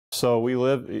So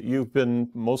you've been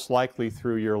most likely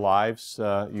through your lives,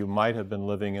 you might have been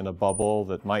living in a bubble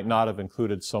that might not have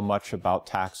included so much about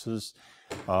taxes.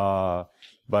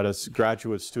 But as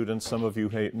graduate students, some of you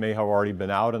may have already been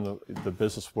out in the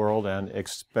business world and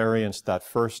experienced that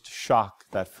first shock,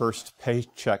 that first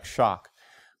paycheck shock,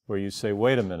 where you say,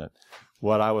 wait a minute,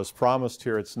 what I was promised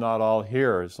here, it's not all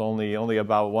here. It's only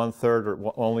about 1/3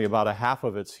 or only about a half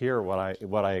of it's here, what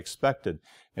I expected.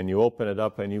 And you open it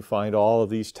up and you find all of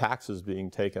these taxes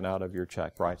being taken out of your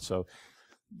check, right? So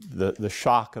the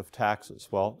shock of taxes,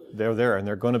 well, they're there and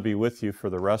they're going to be with you for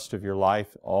the rest of your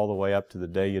life, all the way up to the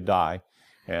day you die.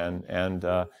 And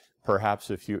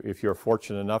perhaps if you're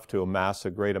fortunate enough to amass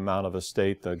a great amount of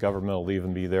estate, the government will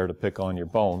even be there to pick on your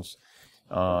bones.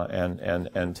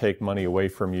 And take money away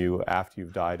from you after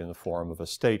you've died in the form of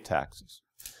estate taxes.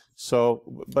 So,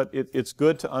 but it's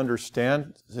good to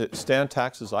understand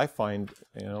taxes. I find,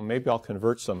 maybe I'll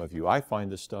convert some of you. I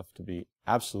find this stuff to be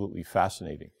absolutely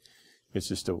fascinating. It's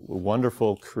just a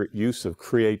wonderful use of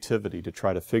creativity to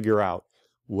try to figure out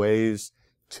ways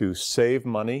to save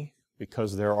money,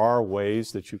 because there are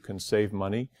ways that you can save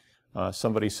money.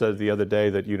 Somebody said the other day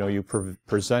that, you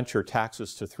present your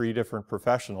taxes to 3 different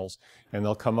professionals and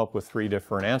they'll come up with 3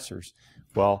 different answers.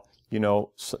 Well,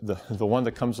 the one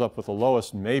that comes up with the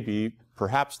lowest may be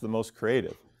perhaps the most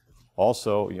creative.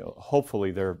 Also,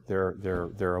 hopefully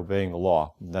they're obeying the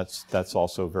law. That's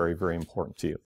also very, very important to you.